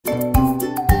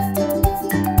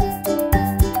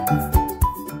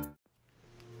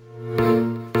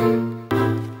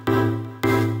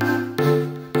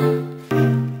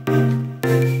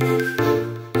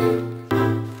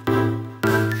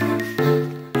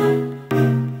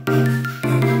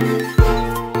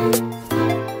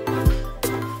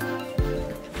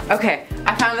Okay,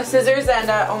 I found the scissors and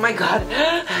oh my god,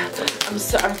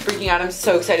 I'm freaking out. I'm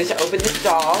so excited to open this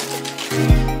doll.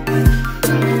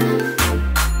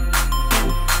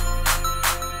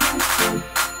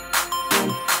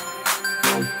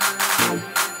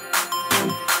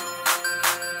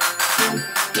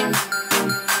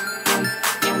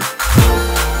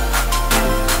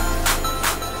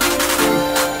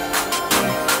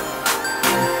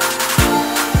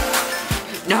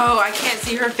 No, I can't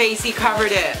see her face. He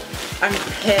covered it. I'm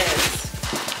pissed.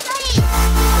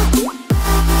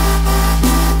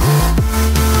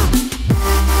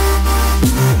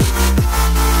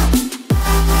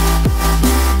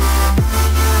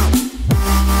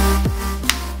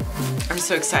 I'm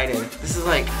so excited. This is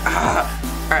like,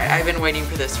 alright, I've been waiting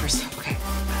for this for so, okay.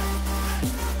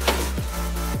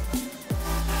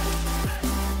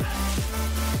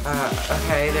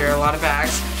 Okay, there are a lot of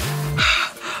bags.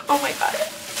 Oh my god.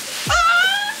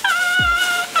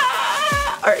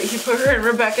 Alright, he put her in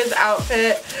Rebecca's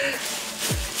outfit.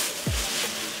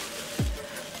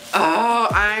 Oh,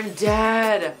 I'm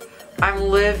dead. I'm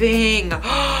living.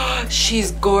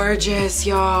 She's gorgeous,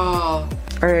 y'all.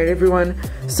 Alright, everyone.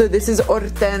 So this is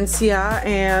Hortensia,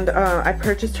 and I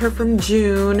purchased her from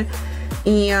June.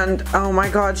 And oh my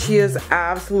god, she is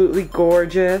absolutely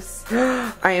gorgeous.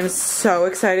 I am so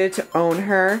excited to own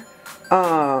her.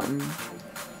 Oh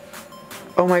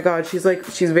my god, she's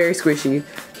very squishy.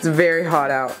 It's very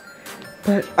hot out.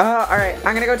 But, alright,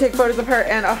 I'm gonna go take photos of her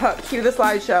and cue the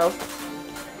slideshow.